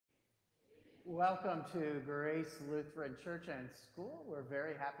Welcome to Grace Lutheran Church and School. We're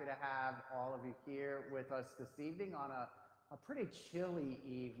very happy to have all of you here with us this evening on a pretty chilly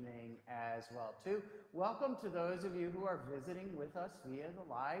evening as well, too. Welcome to those of you who are visiting with us via the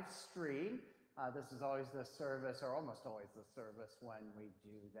live stream. This is always the service, or almost always the service, when we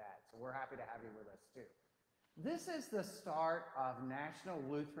do that. So we're happy to have you with us, too. This is the start of National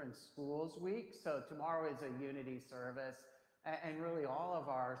Lutheran Schools Week, so tomorrow is a unity service. And really all of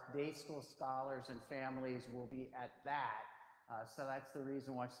our day school scholars and families will be at that. So that's the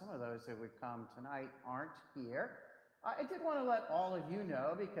reason why some of those that would come tonight aren't here. I did want to let all of you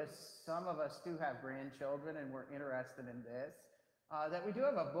know, because some of us do have grandchildren and we're interested in this, that we do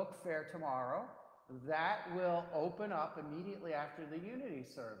have a book fair tomorrow that will open up immediately after the Unity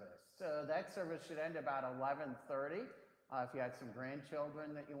service. So that service should end about 11:30. If you had some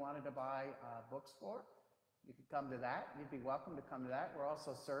grandchildren that you wanted to buy books for, you could come to that. You'd be welcome to come to that. We're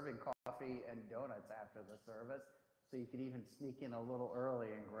also serving coffee and donuts after the service, so you could even sneak in a little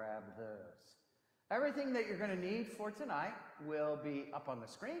early and grab those. Everything that you're going to need for tonight will be up on the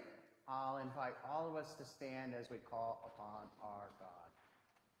screen. I'll invite all of us to stand as we call upon our God.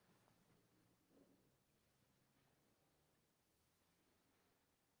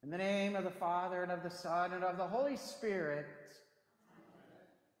 In the name of the Father, and of the Son, and of the Holy Spirit.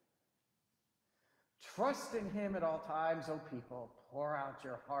 Trust in him at all times, O people. Pour out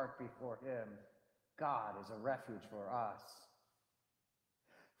your heart before him. God is a refuge for us.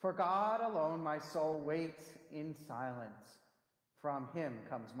 For God alone my soul waits in silence. From him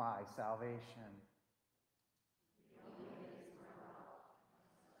comes my salvation.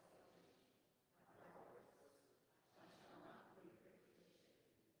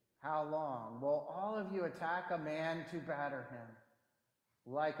 How long will all of you attack a man to batter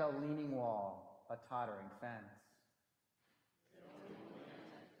him? Like a leaning wall, a tottering fence.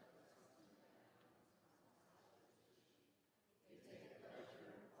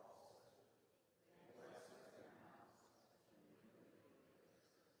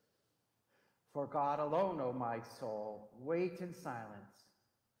 For God alone, O my soul, wait in silence,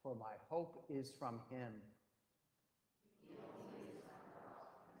 for my hope is from him.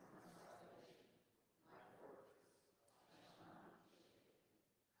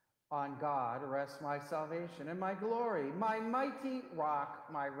 On God rests my salvation and my glory, my mighty rock,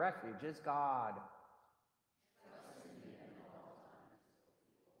 my refuge is God.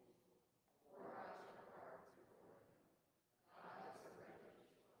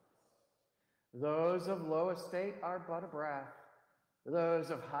 Those of low estate are but a breath. Those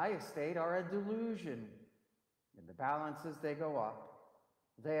of high estate are a delusion. In the balances they go up.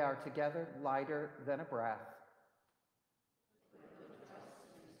 They are together lighter than a breath.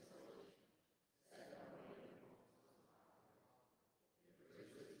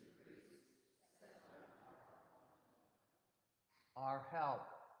 Our help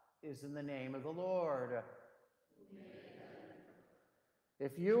is in the name of the Lord.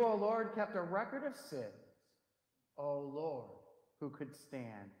 If you, O Lord, kept a record of sins, O Lord, who could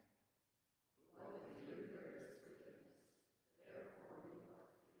stand?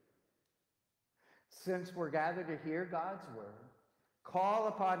 Since we're gathered to hear God's word, call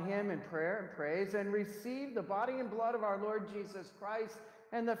upon him in prayer and praise, and receive the body and blood of our Lord Jesus Christ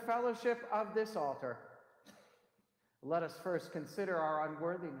and the fellowship of this altar. Let us first consider our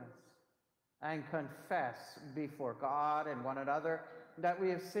unworthiness and confess before God and one another that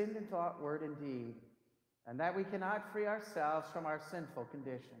we have sinned in thought, word, and deed, and that we cannot free ourselves from our sinful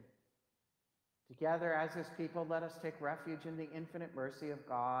condition. Together as his people, let us take refuge in the infinite mercy of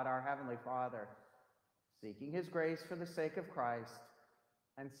God, our Heavenly Father, seeking his grace for the sake of Christ,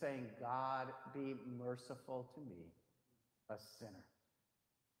 and saying, God, be merciful to me, a sinner.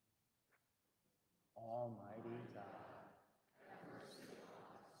 Almighty God, have mercy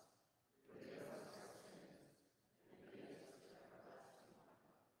on us, forgive us our sins, and lead us to everlasting life.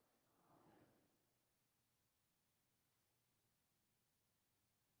 Amen.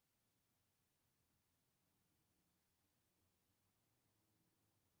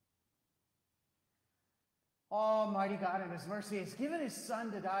 Almighty God in his mercy has given his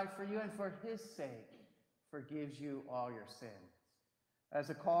Son to die for you, and for his sake forgives you all your sins. As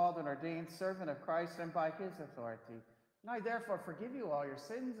a called and ordained servant of Christ and by his authority, and I therefore forgive you all your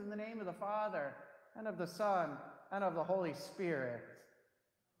sins in the name of the Father, and of the Son, and of the Holy Spirit.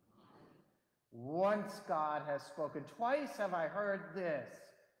 Amen. Once God has spoken, twice have I heard this,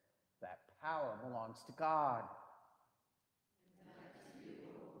 that power belongs to God. And that to you,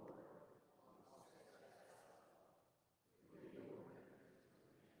 O Lord,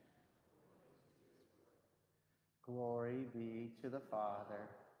 glory be to the Father,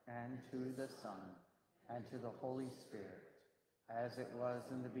 and to the Son, and to the Holy Spirit, as it was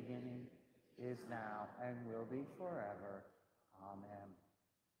in the beginning, is now, and will be forever. Amen.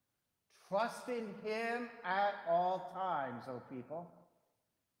 Trust in him at all times, O people.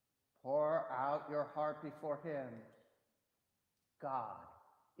 Pour out your heart before him. God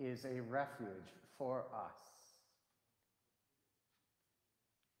is a refuge for us.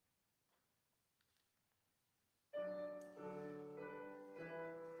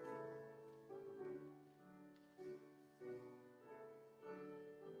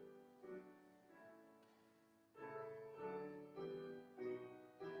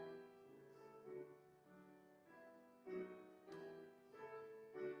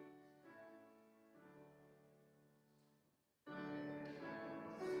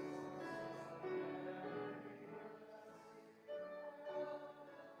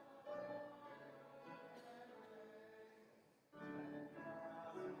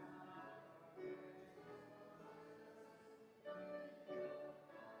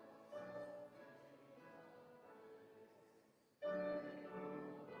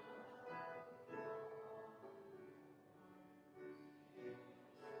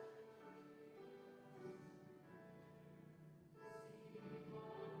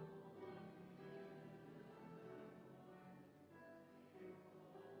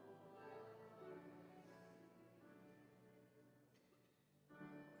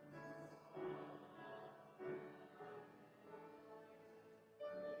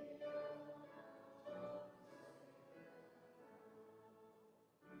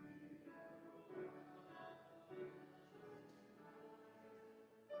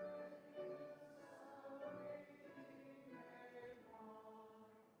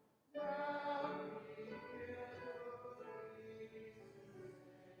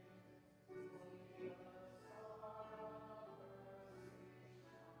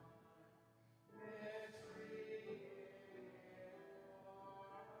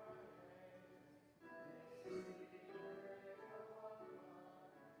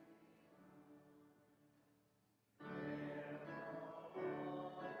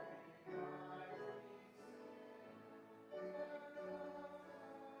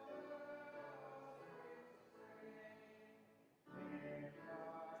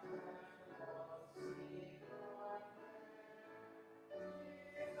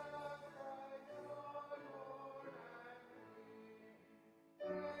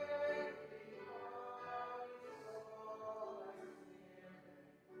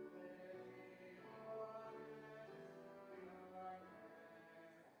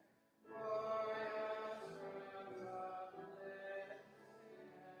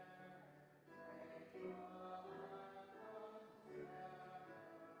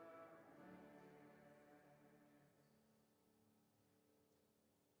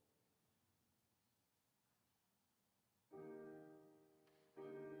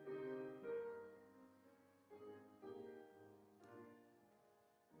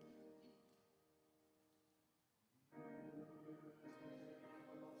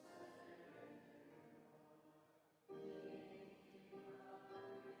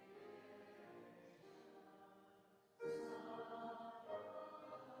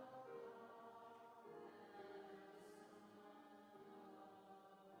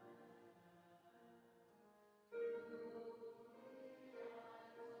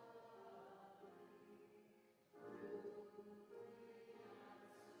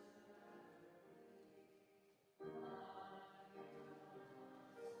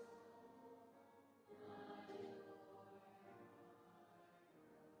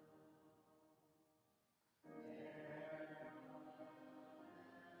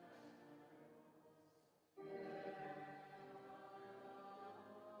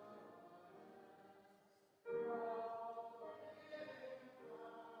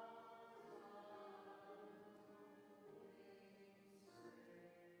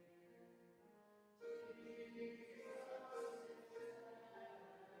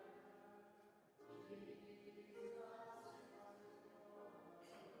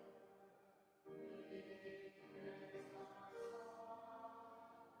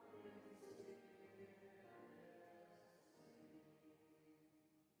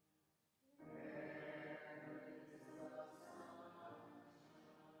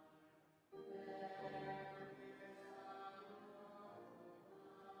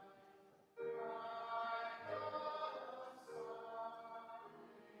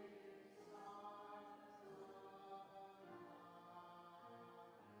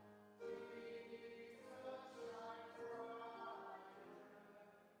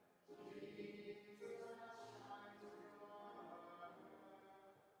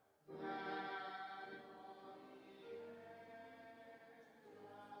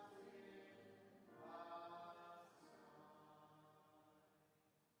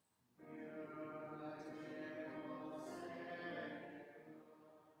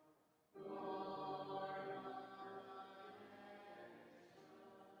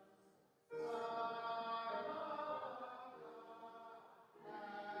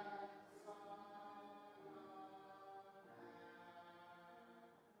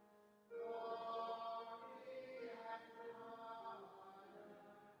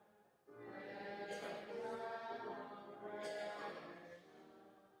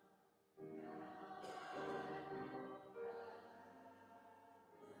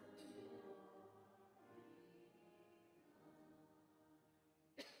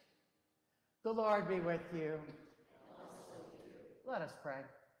 The Lord be with you. Let us pray.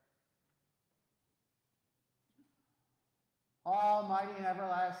 Almighty and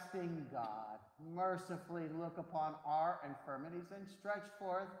everlasting God, mercifully look upon our infirmities and stretch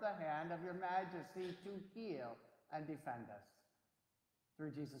forth the hand of your majesty to heal and defend us.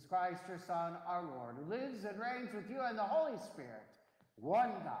 Through Jesus Christ, your Son, our Lord, who lives and reigns with you and the Holy Spirit,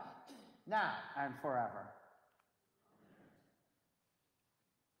 one God, now and forever.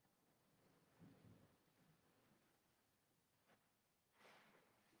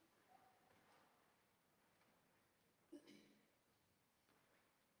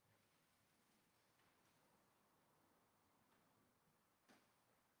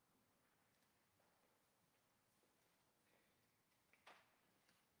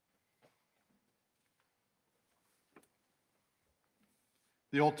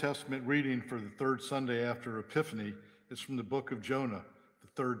 The Old Testament reading for the third Sunday after Epiphany is from the book of Jonah, the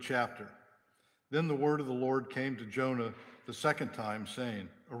third chapter. Then the word of the Lord came to Jonah the second time, saying,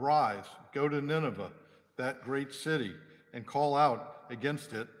 "Arise, go to Nineveh, that great city, and call out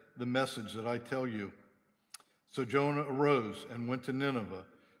against it the message that I tell you." So Jonah arose and went to Nineveh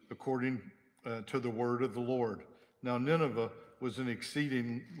according to the word of the Lord. Now Nineveh was an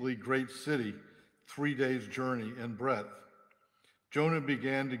exceedingly great city, 3 days' journey in breadth. Jonah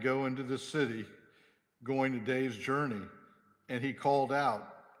began to go into the city, going a day's journey, and he called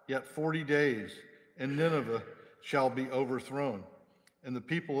out, "Yet 40 days, and Nineveh shall be overthrown." And the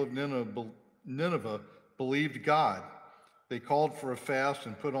people of Nineveh believed God. They called for a fast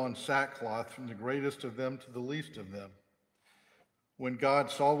and put on sackcloth, from the greatest of them to the least of them. When God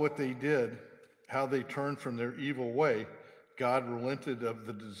saw what they did, how they turned from their evil way, God relented of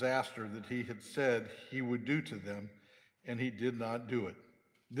the disaster that he had said he would do to them, and he did not do it.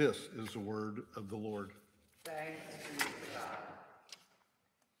 This is the word of the Lord. Thanks be to God.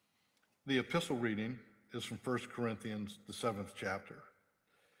 The epistle reading is from 1 Corinthians, the 7th chapter.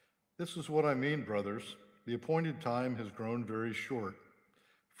 "This is what I mean, brothers. The appointed time has grown very short.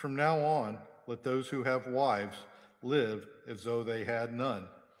 From now on, let those who have wives live as though they had none,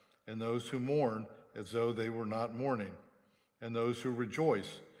 and those who mourn as though they were not mourning, and those who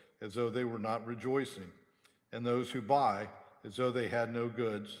rejoice as though they were not rejoicing, and those who buy as though they had no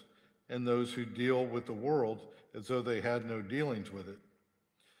goods, and those who deal with the world as though they had no dealings with it.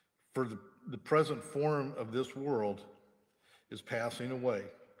 For the present form of this world is passing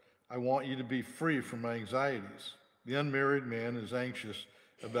away. I want you to be free from anxieties. The unmarried man is anxious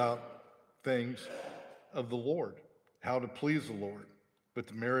about things of the Lord, how to please the Lord, but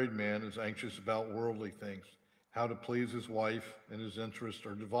the married man is anxious about worldly things, how to please his wife, and his interests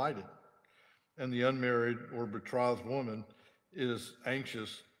are divided. And the unmarried or betrothed woman is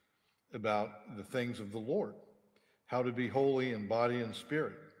anxious about the things of the Lord, how to be holy in body and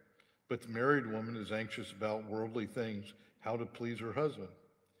spirit. But the married woman is anxious about worldly things, how to please her husband.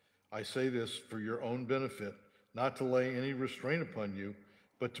 I say this for your own benefit, not to lay any restraint upon you,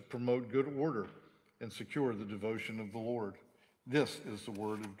 but to promote good order and secure the devotion of the Lord. This is the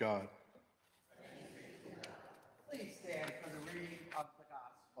word of God. Please stand for the reading of the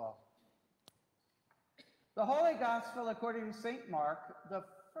Gospel. The Holy Gospel according to St. Mark, the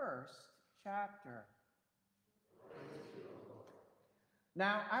first chapter.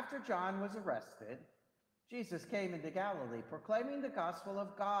 Now, after John was arrested, Jesus came into Galilee, proclaiming the gospel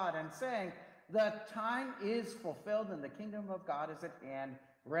of God and saying, "The time is fulfilled and the kingdom of God is at hand.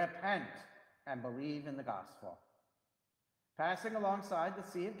 Repent and believe in the gospel." Passing alongside the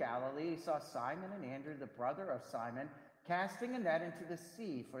Sea of Galilee, he saw Simon and Andrew, the brother of Simon, casting a net into the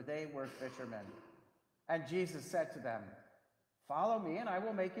sea, for they were fishermen. And Jesus said to them, "Follow me, and I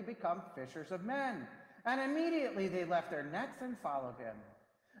will make you become fishers of men." And immediately they left their nets and followed him.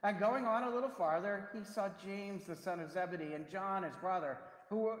 And going on a little farther, he saw James, the son of Zebedee, and John, his brother,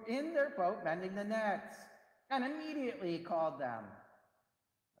 who were in their boat mending the nets. And immediately he called them.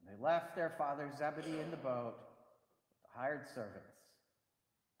 And they left their father Zebedee in the boat with the hired servants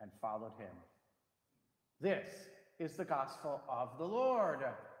and followed him. This is the gospel of the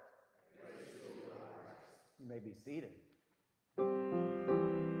Lord. You may be seated.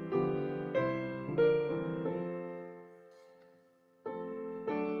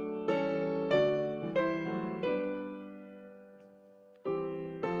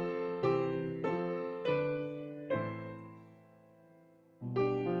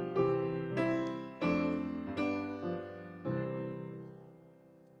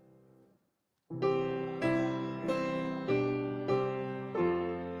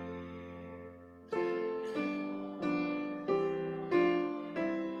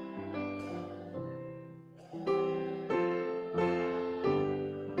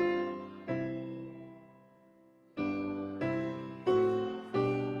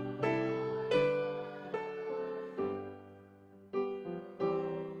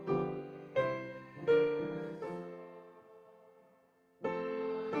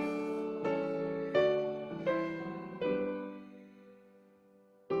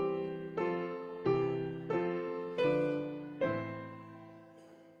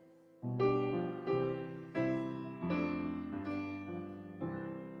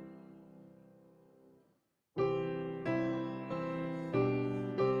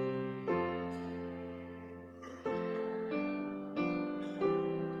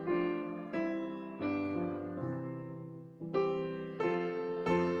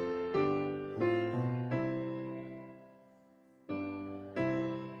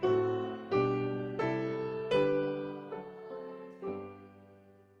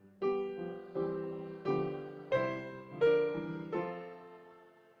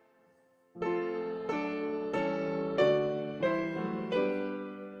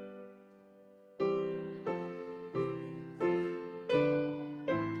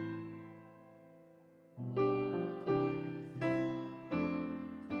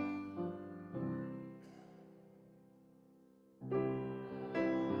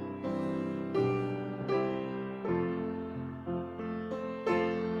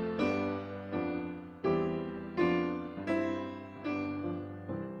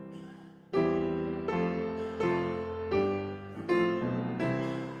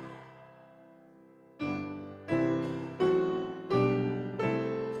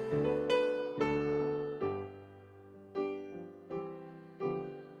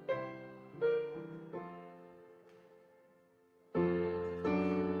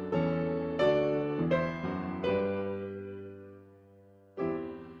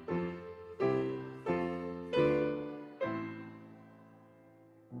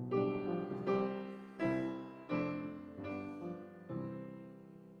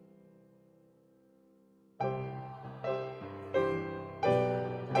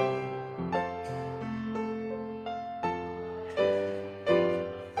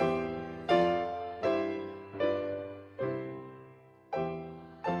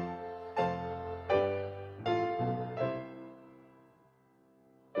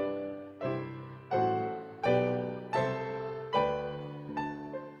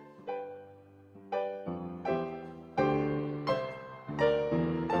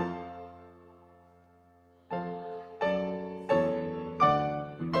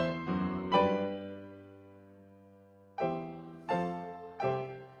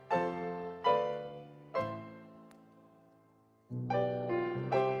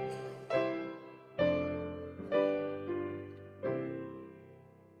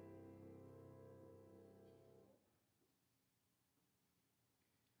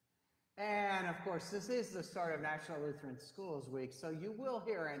 And of course, this is the start of National Lutheran Schools Week, so you will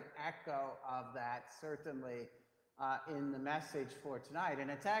hear an echo of that certainly in the message for tonight.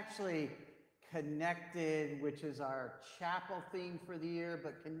 And it's actually connected, which is our chapel theme for the year,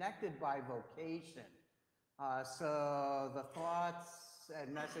 but connected by vocation. So the thoughts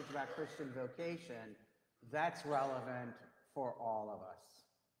and message about Christian vocation, that's relevant for all of us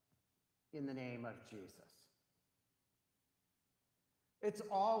in the name of Jesus. It's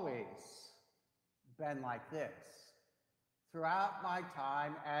always been like this throughout my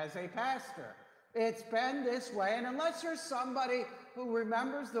time as a pastor. It's been this way, and unless you're somebody who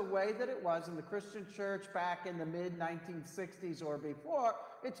remembers the way that it was in the Christian church back in the mid-1960s or before,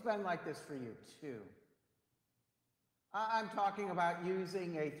 it's been like this for you too. I'm talking about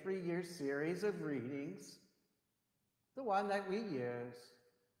using a 3-year series of readings, the one that we use,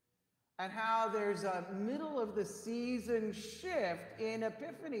 and how there's a middle of the season shift in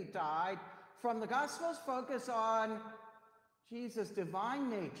Epiphany Tide from the Gospel's focus on Jesus'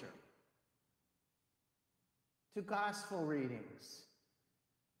 divine nature to Gospel readings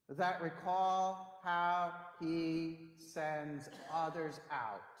that recall how he sends others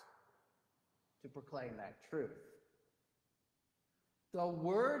out to proclaim that truth. The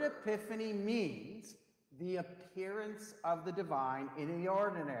word epiphany means the appearance of the divine in the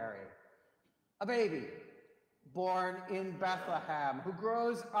ordinary. A baby born in Bethlehem who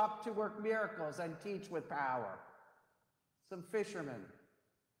grows up to work miracles and teach with power. Some fishermen,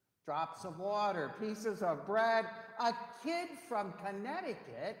 drops of water, pieces of bread, a kid from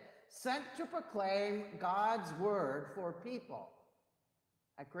Connecticut sent to proclaim God's word for people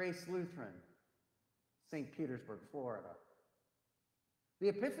at Grace Lutheran, St. Petersburg, Florida. The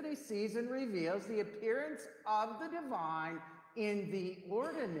Epiphany season reveals the appearance of the divine in the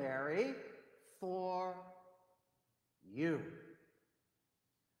ordinary for you.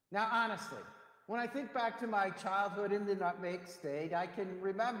 Now, honestly, when I think back to my childhood in the Nutmeg State, I can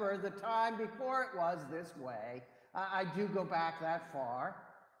remember the time before it was this way. I do go back that far.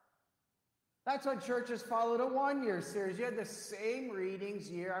 That's when churches followed a 1-year series. You had the same readings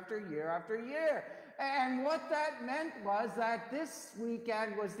year after year after year. And what that meant was that this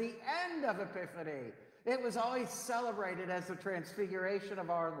weekend was the end of Epiphany. It was always celebrated as the transfiguration of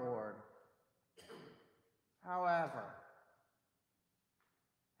our Lord. However,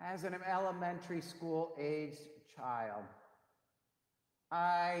 as an elementary school aged child,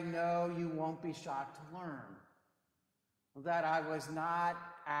 I know you won't be shocked to learn that I was not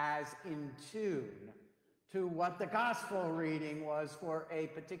as in tune to what the gospel reading was for a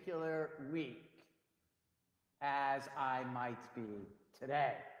particular week as I might be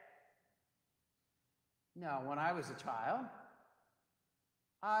today. No, when I was a child,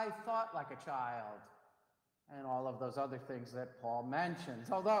 I thought like a child, and all of those other things that Paul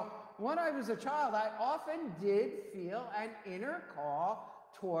mentions. Although, when I was a child, I often did feel an inner call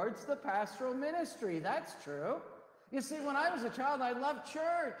towards the pastoral ministry. That's true. You see, when I was a child, I loved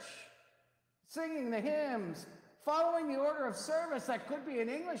church, singing the hymns, following the order of service. That could be in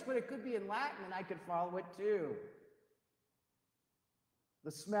English, but it could be in Latin, and I could follow it too.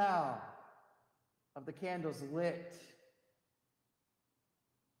 The smell of the candles lit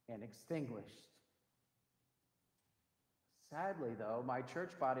and extinguished. Sadly, though, my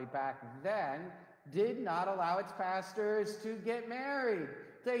church body back then did not allow its pastors to get married.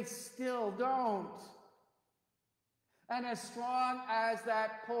 They still don't. And as strong as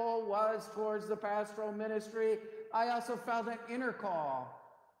that pull was towards the pastoral ministry, I also felt an inner call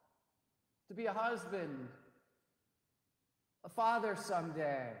to be a husband, a father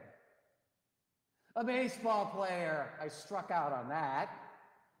someday, a baseball player. I struck out on that.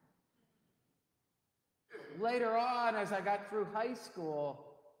 Later on, as I got through high school,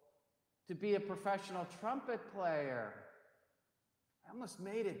 to be a professional trumpet player. I almost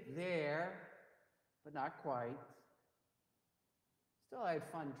made it there, but not quite. Still, I had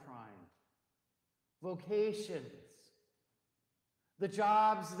fun trying. Vocations, the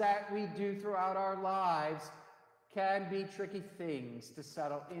jobs that we do throughout our lives, can be tricky things to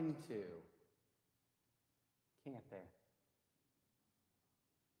settle into, can't they?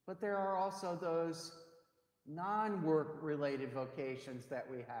 But there are also those non-work related vocations that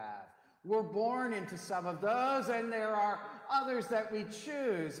we have. We're born into some of those, and there are others that we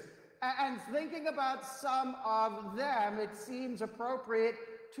choose. And thinking about some of them, it seems appropriate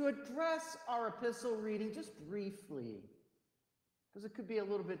to address our epistle reading just briefly, because it could be a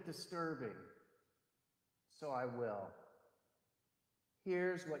little bit disturbing. So I will.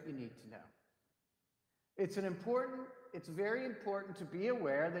 Here's what you need to know. It's very important to be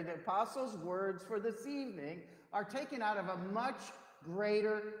aware that the apostles' words for this evening are taken out of a much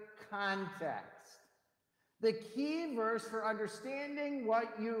greater context. The key verse for understanding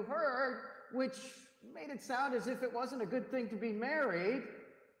what you heard, which made it sound as if it wasn't a good thing to be married,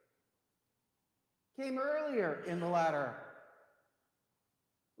 came earlier in the letter.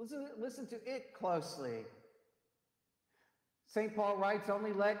 Listen to it closely. St. Paul writes,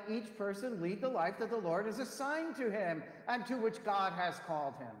 only let each person lead the life that the Lord has assigned to him and to which God has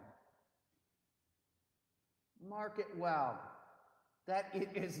called him. Mark it well, that it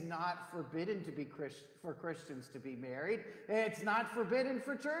is not forbidden for Christians to be married. It's not forbidden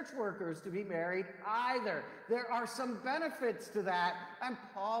for church workers to be married either. There are some benefits to that, and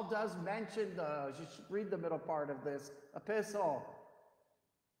Paul does mention those. You should read the middle part of this epistle.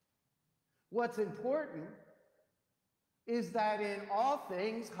 What's important is that in all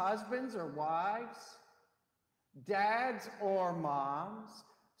things, husbands or wives, dads or moms,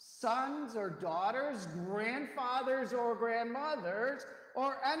 sons or daughters, grandfathers or grandmothers,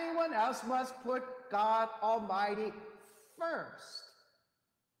 or anyone else must put God Almighty first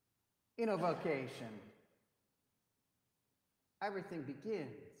in a vocation. Everything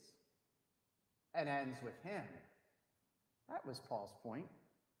begins and ends with Him. That was Paul's point.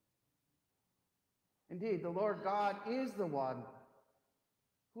 Indeed, the Lord God is the one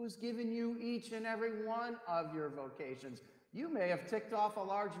who has given you each and every one of your vocations. You may have ticked off a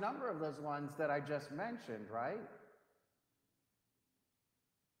large number of those ones that I just mentioned, right?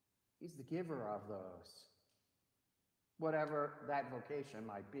 He's the giver of those, whatever that vocation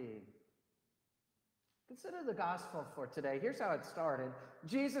might be. Consider the gospel for today. Here's how it started.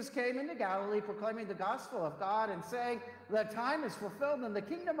 Jesus came into Galilee proclaiming the gospel of God and saying, the time is fulfilled and the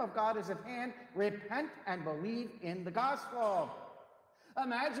kingdom of God is at hand. Repent and believe in the gospel.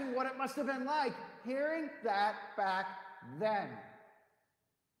 Imagine what it must have been like hearing that back then.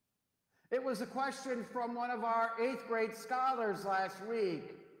 It was a question from one of our 8th grade scholars last week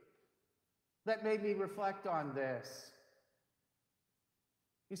that made me reflect on this.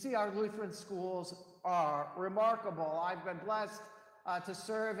 You see, our Lutheran schools are remarkable. I've been blessed to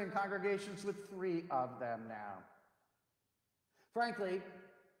serve in congregations with 3 of them now. Frankly,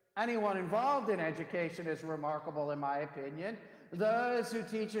 anyone involved in education is remarkable, in my opinion. Those who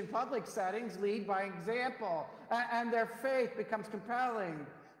teach in public settings lead by example, and their faith becomes compelling.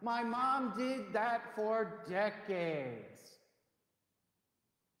 My mom did that for decades.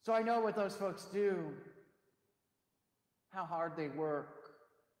 So I know what those folks do, how hard they work,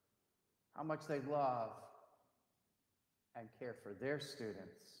 how much they love and care for their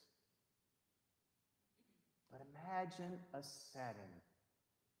students. But imagine a setting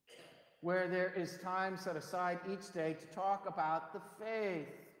where there is time set aside each day to talk about the faith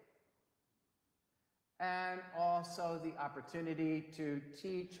and also the opportunity to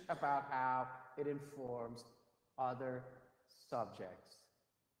teach about how it informs other subjects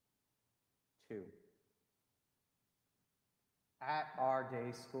too. At our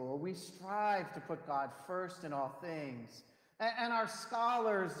day school, we strive to put God first in all things. And our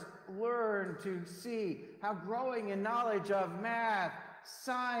scholars learn to see how growing in knowledge of math,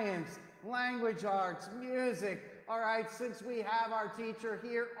 science, language arts, music, all right, since we have our teacher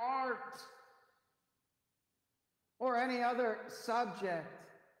here, art, or any other subject,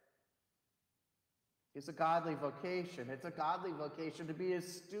 is a godly vocation. It's a godly vocation to be a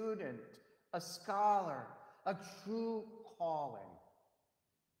student, a scholar, a true calling,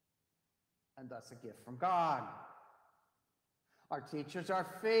 and thus a gift from God. Our teachers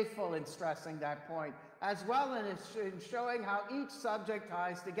are faithful in stressing that point, as well as in showing how each subject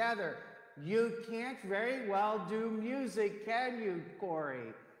ties together. You can't very well do music, can you,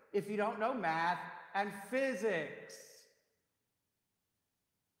 Corey, if you don't know math and physics?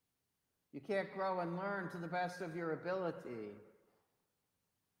 You can't grow and learn to the best of your ability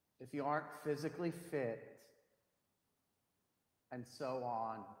if you aren't physically fit, and so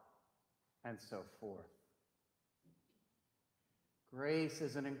on and so forth. Grace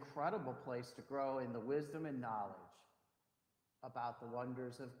is an incredible place to grow in the wisdom and knowledge about the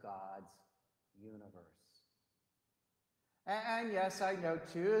wonders of God's universe. And yes, I know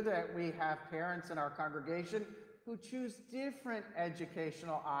too that we have parents in our congregation who choose different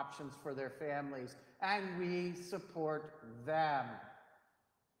educational options for their families, and we support them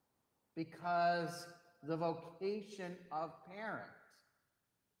because the vocation of parent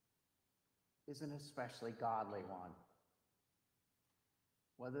is an especially godly one.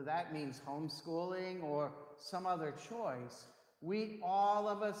 Whether that means homeschooling or some other choice, all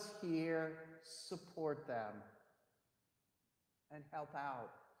of us here support them and help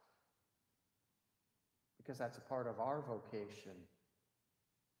out, because that's a part of our vocation,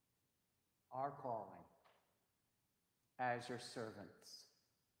 our calling, as your servants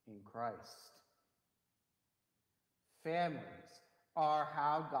in Christ. Families are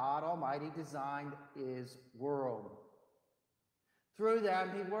how God Almighty designed his world. Through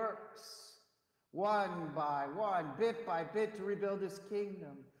them he works, one by one, bit by bit, to rebuild his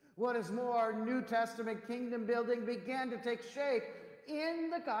kingdom. What is more, New Testament kingdom building began to take shape in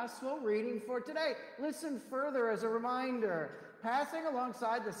the gospel reading for today. Listen further as a reminder. Passing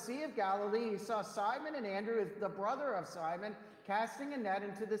alongside the Sea of Galilee, he saw Simon and Andrew, the brother of Simon, casting a net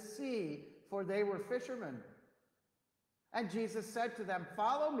into the sea, for they were fishermen. And Jesus said to them,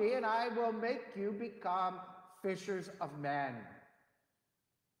 "Follow me, and I will make you become fishers of men."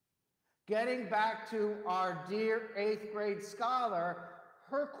 Getting back to our dear 8th grade scholar,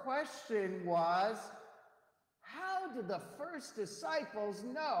 her question was, how did the first disciples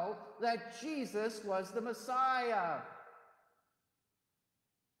know that Jesus was the Messiah?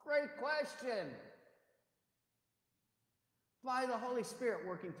 Great question. By the Holy Spirit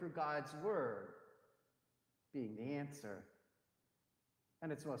working through God's Word being the answer.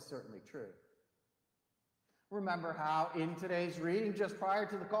 And it's most certainly true. Remember how in today's reading, just prior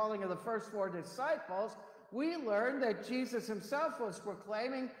to the calling of the first 4 disciples, we learned that Jesus himself was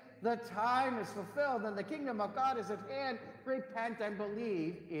proclaiming, "The time is fulfilled and the kingdom of God is at hand. Repent and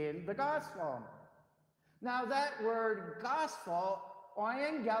believe in the gospel." Now that word gospel,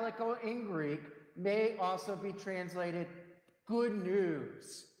 euangelico in Greek, may also be translated good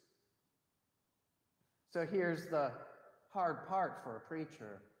news. So here's the hard part for a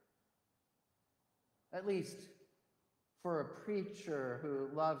preacher. At least for a preacher who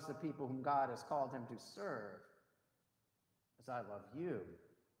loves the people whom God has called him to serve, as I love you.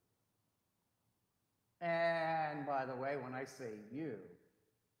 And by the way, when I say you,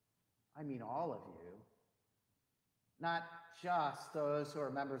 I mean all of you. Not just those who are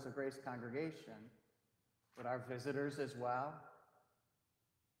members of Grace Congregation, but our visitors as well.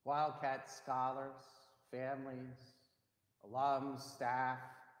 Wildcat scholars, families, alums, staff,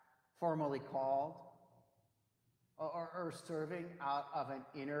 formally called, or serving out of an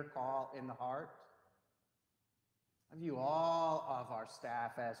inner call in the heart. I view all of our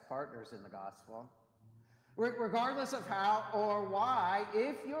staff as partners in the gospel. Regardless of how or why,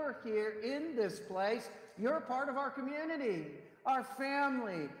 if you're here in this place, you're a part of our community, our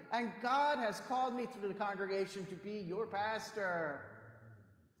family, and God has called me through the congregation to be your pastor.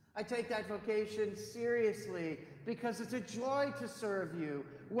 I take that vocation seriously because it's a joy to serve you,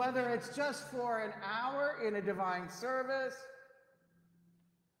 whether it's just for an hour in a divine service,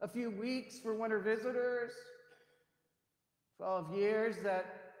 a few weeks for winter visitors, 12 years that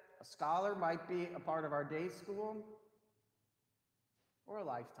a scholar might be a part of our day school, or a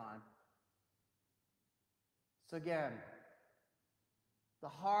lifetime. So again, the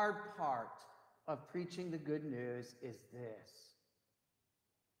hard part of preaching the good news is this.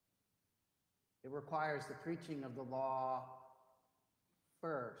 It requires the preaching of the law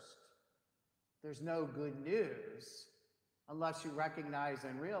first. There's no good news unless you recognize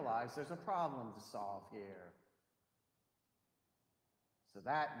and realize there's a problem to solve here. So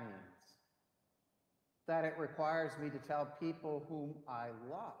that means that it requires me to tell people whom I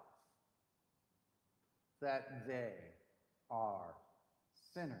love that they are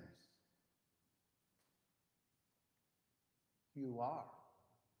sinners. You are.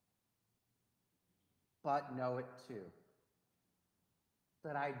 But know it too,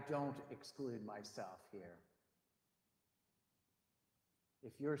 that I don't exclude myself here.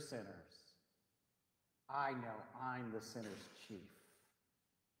 If you're sinners, I know I'm the sinner's chief.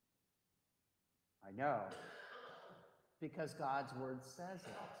 I know because God's word says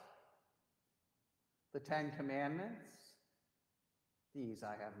it. The 10 Commandments, these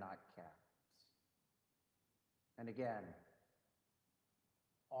I have not kept. And again,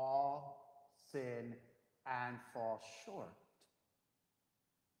 all sin and fall short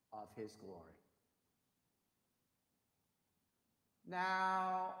of his glory.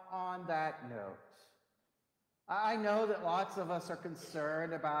 Now, on that note, I know that lots of us are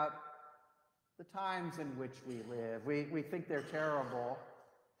concerned about the times in which we live. We think they're terrible.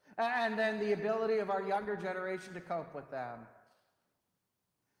 And then the ability of our younger generation to cope with them.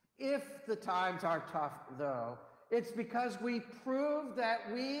 If the times are tough, though, it's because we prove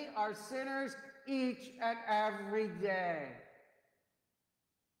that we are sinners each and every day.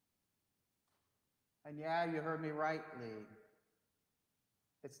 And yeah, you heard me rightly.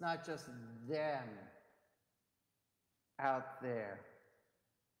 It's not just them out there.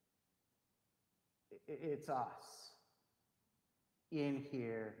 It's us in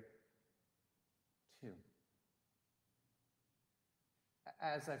here too.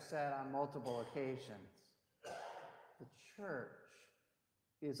 As I've said on multiple occasions, the church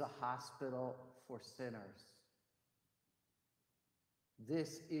is a hospital for sinners.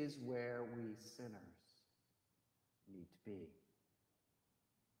 This is where we sinners need to be.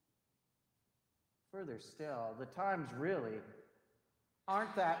 Further still, the times really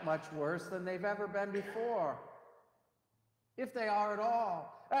aren't that much worse than they've ever been before, if they are at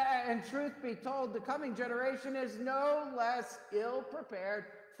all. And truth be told, the coming generation is no less ill prepared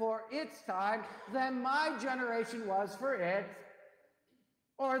for its time than my generation was for it,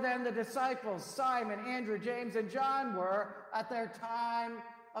 or than the disciples Simon, Andrew, James, and John were at their time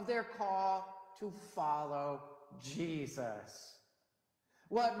of their call to follow Jesus.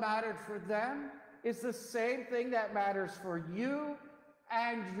 What mattered for them is the same thing that matters for you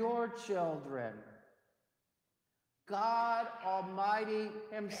and your children. God Almighty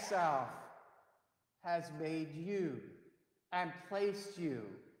Himself has made you and placed you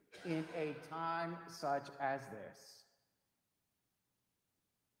in a time such as this.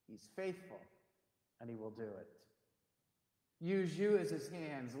 He's faithful, and He will do it. Use you as His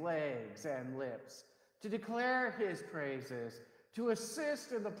hands, legs, and lips to declare His praises, to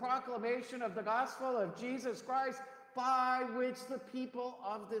assist in the proclamation of the gospel of Jesus Christ, by which the people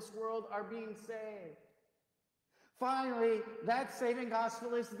of this world are being saved. Finally, that saving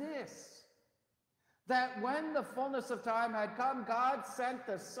gospel is this: that when the fullness of time had come, God sent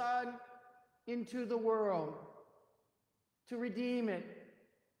the Son into the world to redeem it.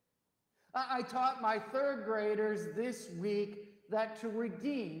 I taught my third graders this week that to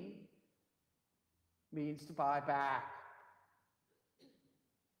redeem means to buy back.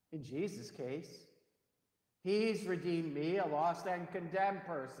 In Jesus' case, He's redeemed me, a lost and condemned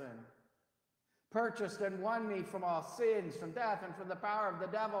person, purchased and won me from all sins, from death, and from the power of the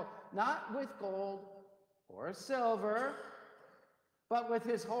devil, not with gold or silver, but with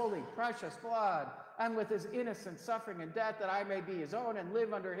His holy, precious blood, and with His innocent suffering and death, that I may be His own and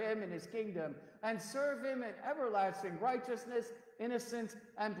live under Him in His kingdom, and serve Him in everlasting righteousness, innocence,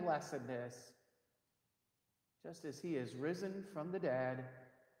 and blessedness, just as He is risen from the dead,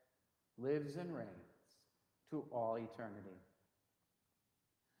 lives and reigns to all eternity.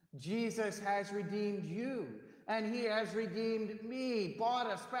 Jesus has redeemed you, and He has redeemed me, bought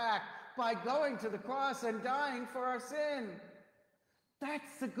us back by going to the cross and dying for our sin.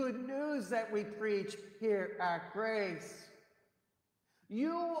 That's the good news that we preach here at Grace.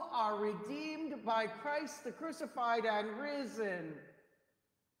 You are redeemed by Christ the crucified and risen.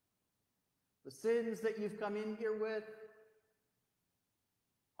 The sins that you've come in here with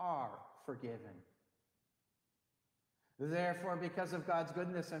are forgiven. Therefore, because of God's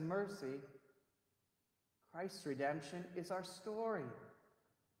goodness and mercy, Christ's redemption is our story.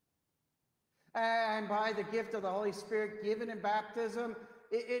 And by the gift of the Holy Spirit given in baptism,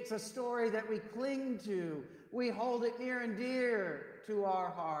 it's a story that we cling to. We hold it near and dear to our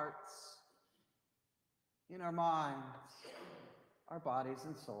hearts, in our minds, our bodies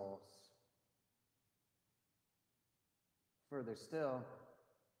and souls. Further still,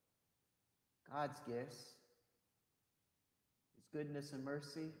 God's gifts, His goodness and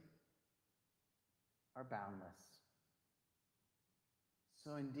mercy, are boundless.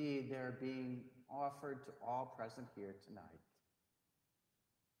 So indeed, they're being offered to all present here tonight.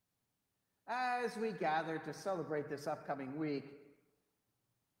 As we gather to celebrate this upcoming week,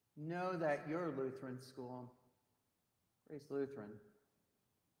 know that your Lutheran school, Grace Lutheran,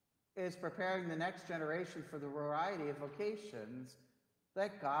 is preparing the next generation for the variety of vocations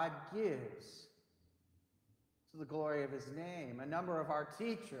that God gives to the glory of His name. A number of our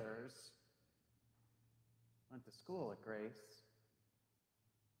teachers went to school at Grace.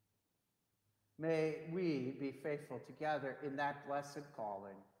 May we be faithful together in that blessed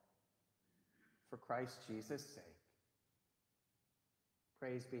calling for Christ Jesus' sake.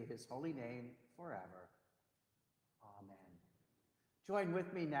 Praise be His holy name forever. Amen. Join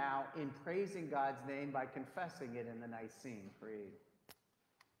with me now in praising God's name by confessing it in the Nicene Creed.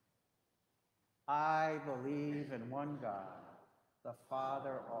 I believe in one God, the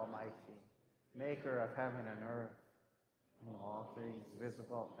Father Almighty, maker of heaven and earth, and all things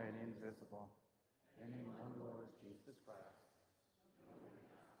visible and invisible, and in one Lord Jesus Christ.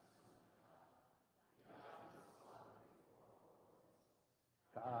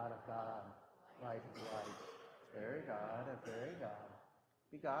 God of God, light of light, very God of very God,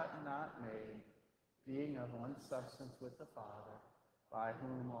 begotten, not made, being of one substance with the Father, by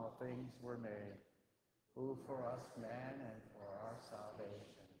whom all things were made, who for us men and for our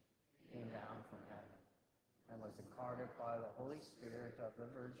salvation came down from heaven, and was incarnate by the Holy Spirit of the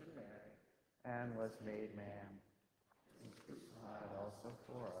Virgin Mary, and was made man, and crucified also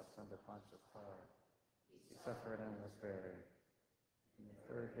for us under Pontius Pilate. He suffered and was buried. On the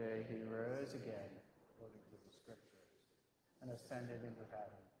third day he rose again, according to the Scriptures, and ascended into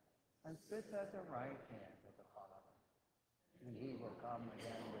heaven, and sits at the right hand of the Father. And he will come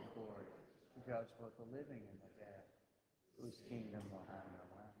again with glory to judge both the living and the dead, whose kingdom will have no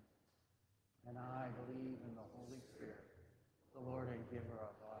end. And I believe in the Holy Spirit, the Lord and giver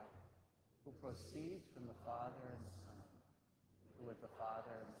of life, who proceeds from the Father and the Son, who with the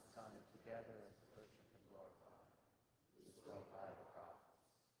Father and the Son together is worshiped and glorified, who is spoke by the prophets.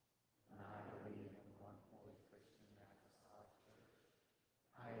 And I believe in one holy Christian and apostolic church.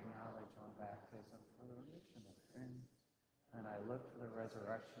 I acknowledge one baptism for the remission of sins, and I look for the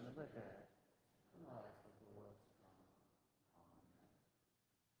resurrection of the dead and the life of the world to come. Amen.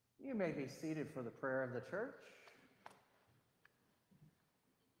 You may be seated for the prayer of the church.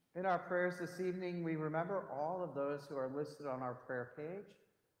 In our prayers this evening, we remember all of those who are listed on our prayer page.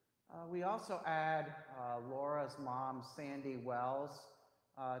 We also add Laura's mom, Sandy Wells,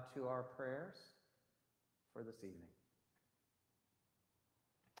 to our prayers for this evening.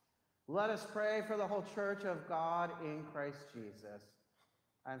 Let us pray for the whole church of God in Christ Jesus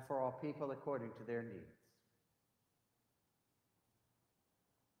and for all people according to their needs.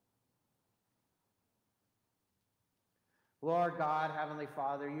 Lord God, Heavenly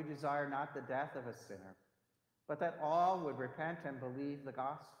Father, you desire not the death of a sinner, but that all would repent and believe the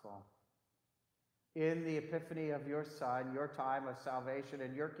gospel. In the epiphany of your Son, your time of salvation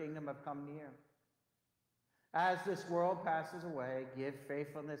and your kingdom have come near. As this world passes away, give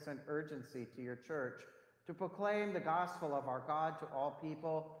faithfulness and urgency to your church to proclaim the gospel of our God to all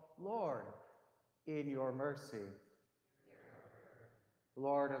people. Lord, in your mercy.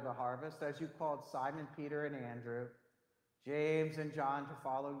 Lord of the harvest, as you called Simon, Peter, and Andrew, James and John to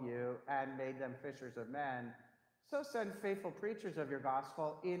follow you and made them fishers of men, so send faithful preachers of your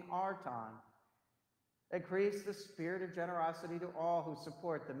gospel in our time. Increase the spirit of generosity to all who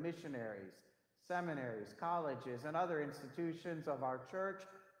support the missionaries, seminaries, colleges, and other institutions of our church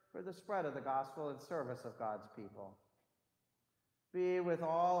for the spread of the gospel and service of God's people. Be with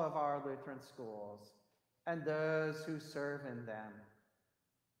all of our Lutheran schools and those who serve in them,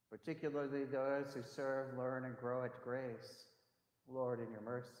 particularly those who serve, learn, and grow at Grace. Lord, in your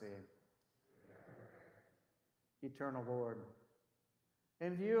mercy. Eternal Lord,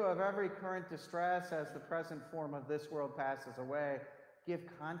 in view of every current distress as the present form of this world passes away, give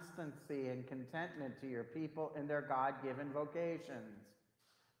constancy and contentment to your people in their God-given vocations.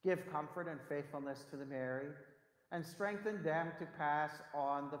 Give comfort and faithfulness to the married, and strengthen them to pass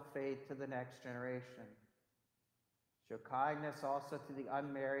on the faith to the next generation. Show kindness also to the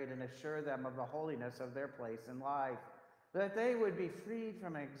unmarried and assure them of the holiness of their place in life, that they would be freed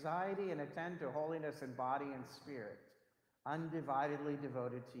from anxiety and attend to holiness in body and spirit, undividedly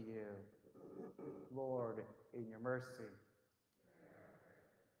devoted to you. Lord, in your mercy.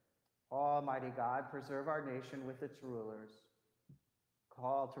 Almighty God, preserve our nation with its rulers.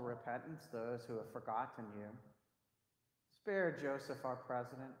 Call to repentance those who have forgotten you. Spare Joseph, our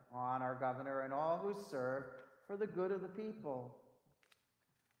president, on our governor, and all who serve for the good of the people.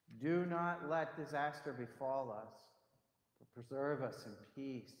 Do not let disaster befall us, but preserve us in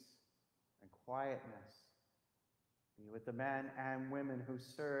peace and quietness. Be with the men and women who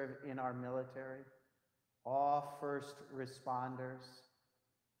serve in our military, all first responders,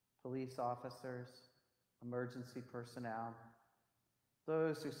 police officers, emergency personnel,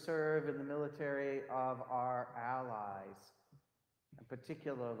 those who serve in the military of our allies, and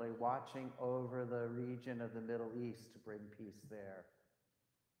particularly watching over the region of the Middle East to bring peace there.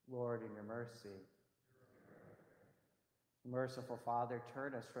 Lord, in your mercy. Merciful Father,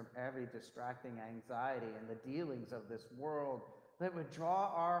 turn us from every distracting anxiety and the dealings of this world that would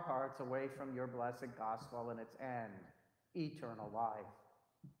draw our hearts away from your blessed gospel and its end, eternal life.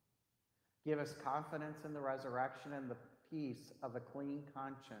 Give us confidence in the resurrection and the peace of a clean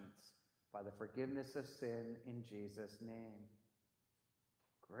conscience by the forgiveness of sin in Jesus' name.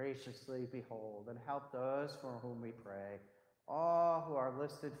 Graciously behold and help those for whom we pray, all who are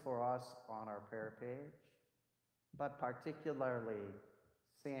listed for us on our prayer page, but particularly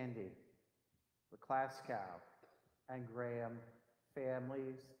Sandy, the Klaskow, and Graham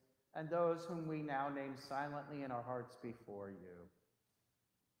families, and those whom we now name silently in our hearts before you.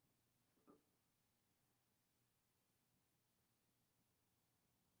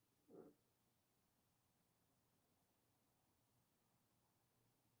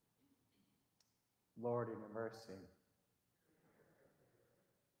 Lord, in your mercy.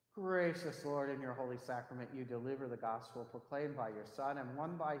 Gracious Lord, in your holy sacrament, you deliver the gospel proclaimed by your Son and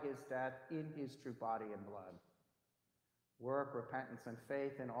won by his death in his true body and blood. Work repentance and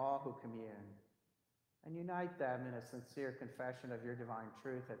faith in all who commune. and unite them in a sincere confession of your divine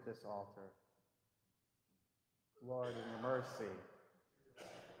truth at this altar. Lord, in your mercy,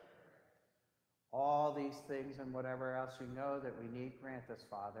 all these things and whatever else you know that we need, grant us,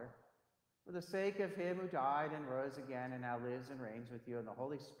 Father, for the sake of him who died and rose again and now lives and reigns with you in the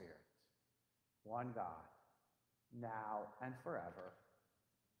Holy Spirit, one God, now and forever.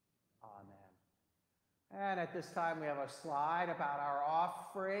 Amen. And at this time, we have a slide about our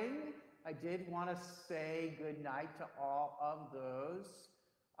offering. I did want to say good night to all of those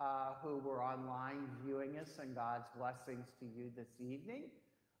who were online viewing us, and God's blessings to you this evening.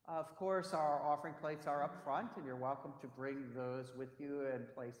 Of course, our offering plates are up front, and you're welcome to bring those with you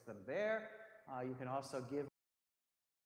and place them there. You can also give